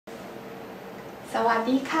สวัส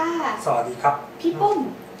ดีค่ะสวัสดีครับพี่ปุ้ม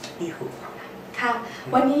พี่หูครับค่ะ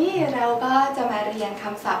วันนี้เราก็จะมาเรียนค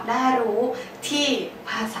ำศัพท์น่ารู้ที่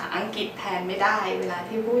ภาษาอังกฤษแทนไม่ได้เวลา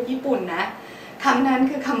ที่พูดญี่ปุ่นนะคำนั้น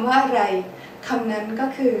คือคำว่าอะไรคำนั้นก็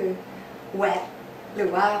คือ VAT หรื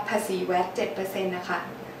อว่าภาษี VAT 7% นะคะ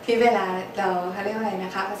ที่เวลาเขาเรียกว่าอะไรน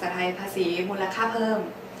ะคะภาษาไทยภาษีมูลค่าเพิ่ม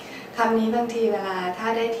คำนี้บางทีเวลาถ้า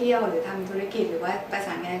ได้เที่ยวหรือทำธุรกิจหรือว่าประส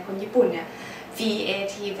านงานคนญี่ปุ่นเนี่ย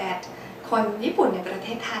VAT คนญี่ปุ่นในประเท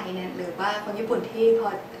ศไทยเนี่ยหรือว่าคนญี่ปุ่นที่พอ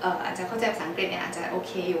อาจจะเข้าใจภาษาอังกฤษเนี่ยอาจจะโอเ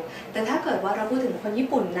คอยู่แต่ถ้าเกิดว่าเราพูดถึงคนญี่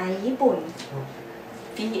ปุ่นในญี่ปุ่น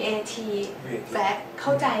VAT เข้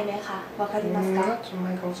าใจไหมคะวาคาริมัสกะไ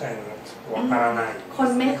ม่เข้าใจนะวาからないคน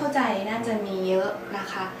ไม่เข้าใจน่าจะมีเยอะนะ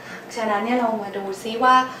คะฉะนั้นเนี่ยเรามาดูซิ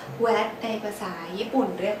ว่า VAT ในภาษาญี่ปุ่น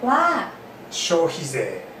เรียกว่า消費税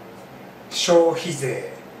消費税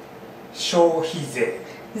消費税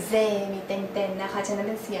เซมีเต็นๆนะคะฉะนั้นเ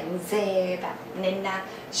ป็นเสียงเซแบบเน้นนะ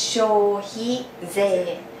โชฮิเซ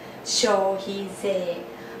โชฮิเซ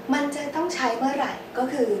มันจะต้องใช้เมื่อไหร่ก็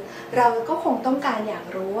คือเราก็คงต้องการอยาก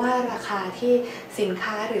รู้ว่าราคาที่สิน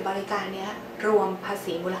ค้าหรือบริการเนี้ยรวมภา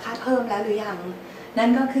ษีมูลค่าเพิ่มแล้วหรือยังนั่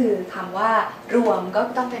นก็คือคำว่ารวมก็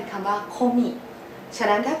ต้องเป็นคำว่าโคมิฉะ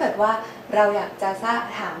นั้นถ้าเกิดว่าเราอยากจะ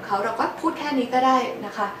ถามเขาเราก็พูดแค่นี้ก็ได้น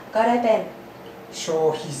ะคะก็ได้เป็น消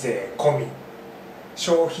費税込み消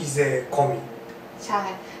費税込みใช่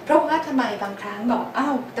เพราะว่าทำไมบางครั้งบอกอ้า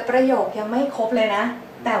วแต่ประโยคยังไม่ครบเลยนะ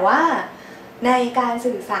แต่ว่าในการ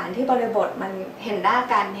สื่อสารที่บริบทมันเห็นหน้า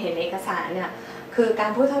กันเห็นเอกสารเนี่ยคือกา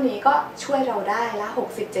รพูดเท่านี้ก็ช่วยเราได้ละ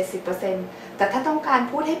 60-70% แต่ถ้าต้องการ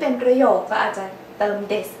พูดให้เป็นประโยคก็อาจจะเติม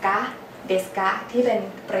เดสกะที่เป็น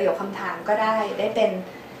ประโยคคำถามก็ได้เป็น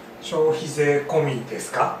消費税込みです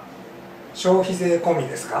か消費税込み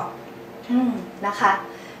ですかนะคะ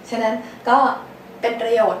ฉะนั้นก็เป็นป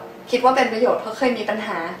ระโยชน์คิดว่าเป็นประโยชน์เพราะเคยมีปัญห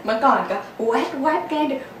าเมื่อก่อนก็VAT แก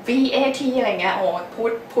VAT อะไรเงี้ยโอ้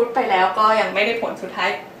พูดไปแล้วก็ยังไม่ได้ผลสุดท้าย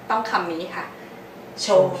ต้องคำนี้ค่ะโช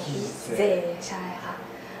ฮิเซใช่ค่ะ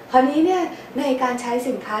คราวนี้เนี่ยในการใช้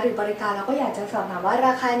สินค้าหรือบริการเราก็อยากจะสอบถามว่าร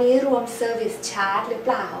าคานี้รวม Service Charge หรือเป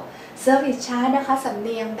ล่า Service Charge นะคะสำเ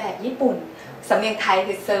นียงแบบญี่ปุ่นสำเนียงไทย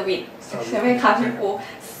คือ Service ใช่ไหมคะพี่ปู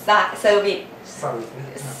Service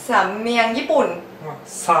สำเนียงญี่ปุ่น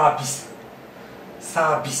ซาบิสซา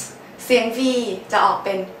บิสเสียง V จะออกเ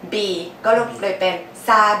ป็น B ก็เลยเป็นซ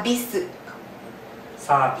าบิสซ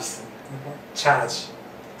าบิสชาร์จ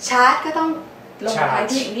ชาร์จก็ต้องลงท้าย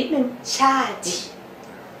ที่อีกนิดนึงชาร์จ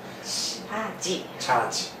ชาร์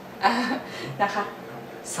จนะคะ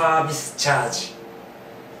ซาบิสชาร์จ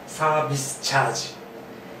ซาบิสชาร์จ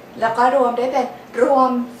แล้วก็รวมได้เป็นรว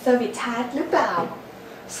ม Service Charge หรือเปล่า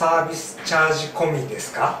サービスチャージ込みです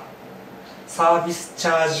かサービスチ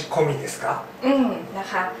ャージ込みですかนะ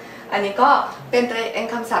คะอันนี้ก็เป็น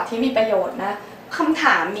คำศัพท์ที่มีประโยชน์นะคำถ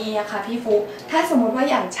ามมีอะค่ะพี่ฟุถ้าสมมุติว่า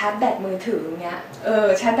อย่างชาร์จแบตมือถือเงี้ย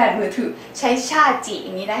ชาร์จแบตมือถือใช้ชาจิอ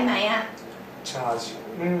ย่างนี้ได้ไหมอะチャージ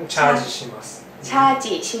チャージしますชา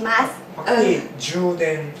จิชิมัส充電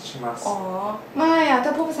しますอ๋อไม่อะถ้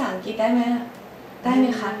าพูดภาษาอังกฤษได้ไหมได้ไหม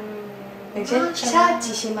คะอย่างเช่นชา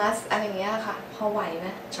จิชิมัสอะไรอย่างเงี้ยค่ะพอไหวไหม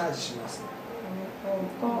チャージします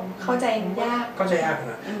ก็เข้าใจยาก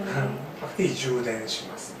なパクティ充電しま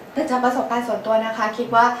すแต่จากประสบการณ์ส่วนตัวนะคะคิด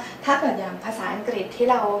ว่าถ้าเกิดอย่างภาษาอังกฤษที่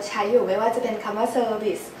เราใช้อยู่ไม่ว่าจะเป็นคำว่า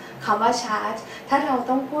service คำว่า charge ถ้าเรา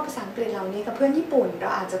ต้องพูดภาษาอังกฤษเหล่านี้กับเพื่อนญี่ปุ่นเรา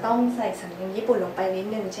อาจจะต้องใส่สำเนียงญี่ปุ่นลงไปนิด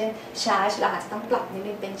นึงเช่น charge เราอาจจะต้องปรับนิด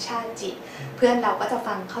นึงเป็นชาจิเพื่อนเราก็จะ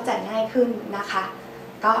ฟังเข้าใจง่ายขึ้นนะคะ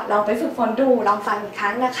ก็ลองไปฝึกฝนดูลองฟังอีกค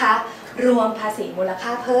รั้งนะคะรวมภาษีมูลค่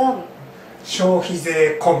าเพิ่ม消費税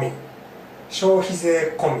込み消費税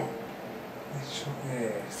込み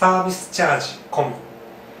サービスチャージ込み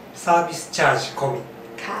サービスチャージ込み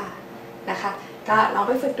ค่ะนะคะก็ลองไ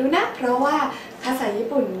ปฝึกดูนะเพราะว่าภาษาญี่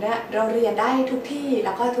ปุ่นเนี่ยเราเรียนได้ทุกที่แ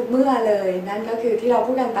ล้วก็ทุกเมื่อเลยนั่นก็คือที่เรา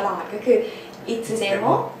พูดกันตลอดก็คือいつでも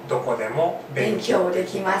どこでも勉強で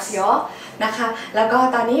きますよนะคะแล้วก็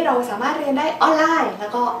ตอนนี้เราสามารถเรียนได้ออนไลน์แล้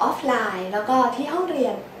วก็ออฟไลน์แล้วก็ที่ห้องเรีย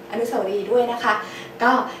นอนุสาวรีย์ด้วยนะคะ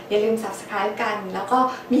ก็อย่าลืม subscribe กันแล้วก็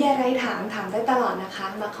มีอะไรถามได้ตลอดนะคะ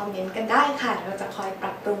มาคอมเมนต์กันได้ค่ะเราจะคอยป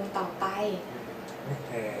รับปรุงต่อไป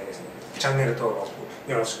チャンネル登録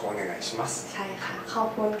よろしくお願いしますใช่ค่ะขอบ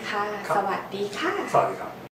คุณค่ะสวัสดีค่ะสวัสดีครับ